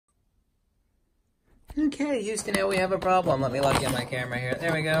Okay, Houston, now we have a problem. Let me lock in my camera here.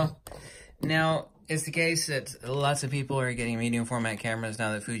 There we go. Now, it's the case that lots of people are getting medium format cameras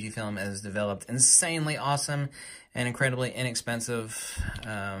now that Fujifilm has developed insanely awesome and incredibly inexpensive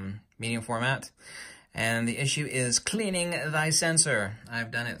medium format. And the issue is cleaning thy sensor.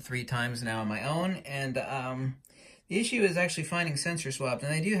 I've done it 3 times now on my own, and the issue is actually finding sensor swabs.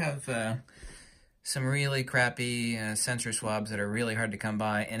 And they do have some really crappy sensor swabs that are really hard to come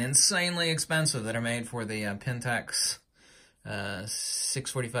by and insanely expensive that are made for the Pentax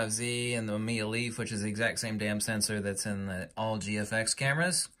 645Z and the Mamiya Leaf, which is the exact same damn sensor that's in all GFX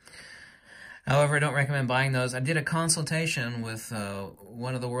cameras. However, I don't recommend buying those. I did a consultation with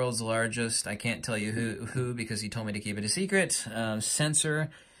one of the world's largest, I can't tell you who because he told me to keep it a secret, sensor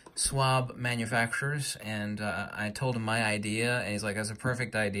swab manufacturers, and I told him my idea, and he's like, that's a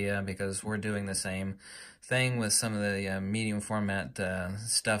perfect idea because we're doing the same thing with some of the medium format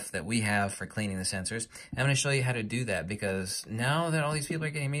stuff that we have for cleaning the sensors. I'm going to show you how to do that because now that all these people are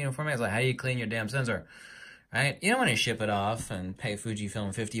getting medium format, it's like, how do you clean your damn sensor? Right? You don't want to ship it off and pay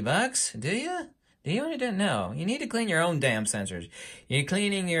Fujifilm $50, do you? Do you want to? No. You need to clean your own damn sensors. You're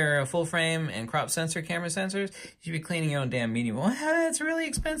cleaning your full frame and crop sensor camera sensors. You should be cleaning your own damn medium. Well, that's a really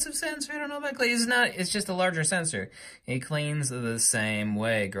expensive sensor. I don't know about cleaning. It's not. It's just a larger sensor. It cleans the same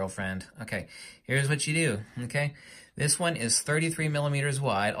way, girlfriend. Okay. Here's what you do. Okay. This one is 33 millimeters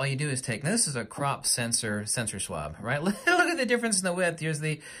wide. All you do is take, now this is a crop sensor swab, right? Look at the difference in the width. Here's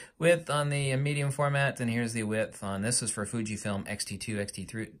the width on the medium format, and here's the width on, this is for Fujifilm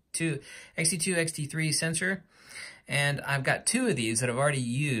X-T2, sensor. And I've got 2 of these that I've already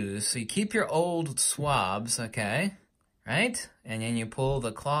used. So you keep your old swabs, okay, right? And then you pull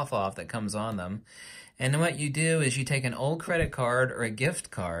the cloth off that comes on them. And then what you do is you take an old credit card or a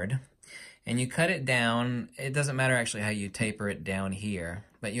gift card, and you cut it down. It doesn't matter actually how you taper it down here,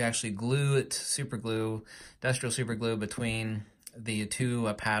 but you actually glue it, super glue, industrial super glue between the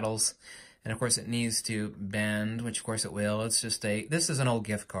 2 paddles. And of course it needs to bend, which of course it will. It's just this is an old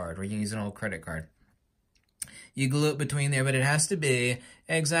gift card, or you can use an old credit card. You glue it between there, but it has to be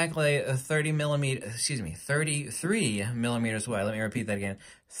exactly a 33 millimeters wide. Let me repeat that again.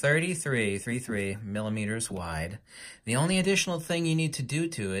 33 millimeters wide. The only additional thing you need to do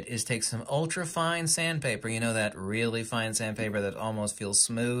to it is take some ultra fine sandpaper. You know, that really fine sandpaper that almost feels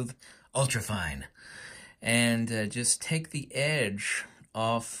smooth? Ultra fine. And just take the edge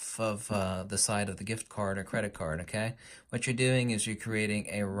off of the side of the gift card or credit card, okay? What you're doing is you're creating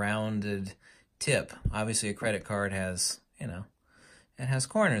a rounded tip. Obviously a credit card has, you know, it has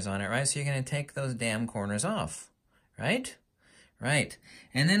corners on it, right? So you're going to take those damn corners off, right? Right.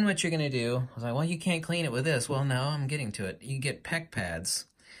 And then what you're going to do, I was like, well, you can't clean it with this. Well, no, I'm getting to it. You get PEC pads.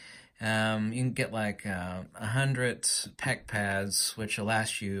 You can get like 100 PEC pads, which will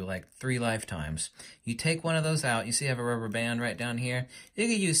last you like 3 lifetimes. You take one of those out. You see I have a rubber band right down here. You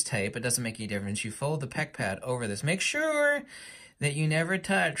can use tape. It doesn't make any difference. You fold the PEC pad over this. Make sure that you never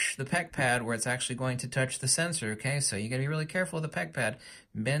touch the PEC pad where it's actually going to touch the sensor, okay? So you gotta be really careful with the PEC pad.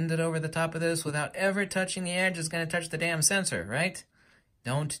 Bend it over the top of this without ever touching the edge. It's gonna touch the damn sensor, right?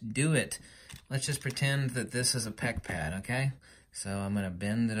 Don't do it. Let's just pretend that this is a PEC pad, okay? So I'm gonna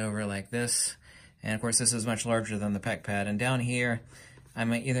bend it over like this. And of course this is much larger than the PEC pad. And down here,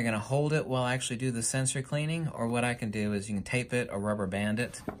 I'm either gonna hold it while I actually do the sensor cleaning, or what I can do is you can tape it or rubber band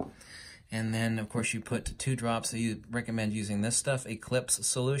it. And then, of course, you put 2 drops. So you recommend using this stuff, Eclipse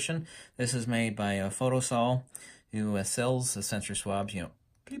solution. This is made by Photosol, who sells the sensor swabs. You know,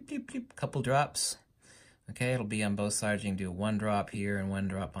 bleep, bleep, bleep, couple drops. Okay, it'll be on both sides. You can do 1 drop here and 1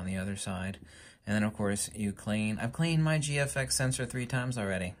 drop on the other side. And then, of course, you clean. I've cleaned my GFX sensor 3 times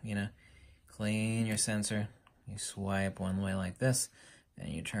already. You know, clean your sensor. You swipe one way like this. Then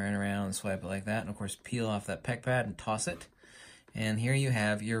you turn around and swipe it like that. And, of course, peel off that PEC pad and toss it. And here you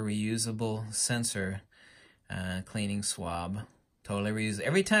have your reusable sensor cleaning swab. Totally reuse it.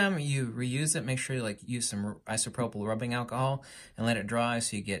 Every time you reuse it, make sure you use some isopropyl rubbing alcohol and let it dry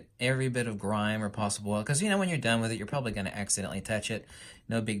so you get every bit of grime or possible oil. Because, you know, when you're done with it, you're probably going to accidentally touch it.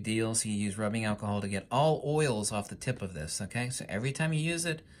 No big deal. So you use rubbing alcohol to get all oils off the tip of this, okay? So every time you use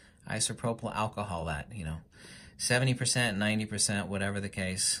it, isopropyl alcohol that, you know. 70%, 90%, whatever the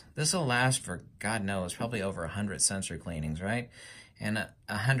case. This will last for, God knows, probably over 100 sensor cleanings, right? And a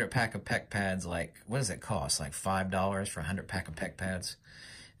 100 pack of PEC pads, like, what does it cost? Like $5 for a 100 pack of PEC pads?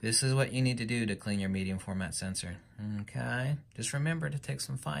 This is what you need to do to clean your medium format sensor, okay? Just remember to take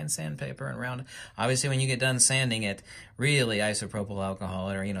some fine sandpaper and round it. Obviously, when you get done sanding it, really isopropyl alcohol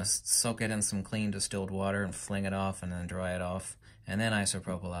it, or, you know, soak it in some clean distilled water and fling it off and then dry it off. and then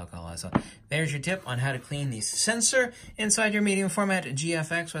isopropyl alcohol. So there's your tip on how to clean the sensor inside your medium format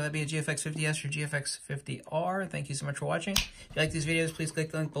GFX, whether that be a GFX50S or GFX50R. Thank you so much for watching. If you like these videos, please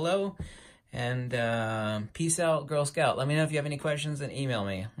click the link below. And peace out, Girl Scout. Let me know if you have any questions and email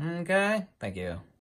me. Okay? Thank you.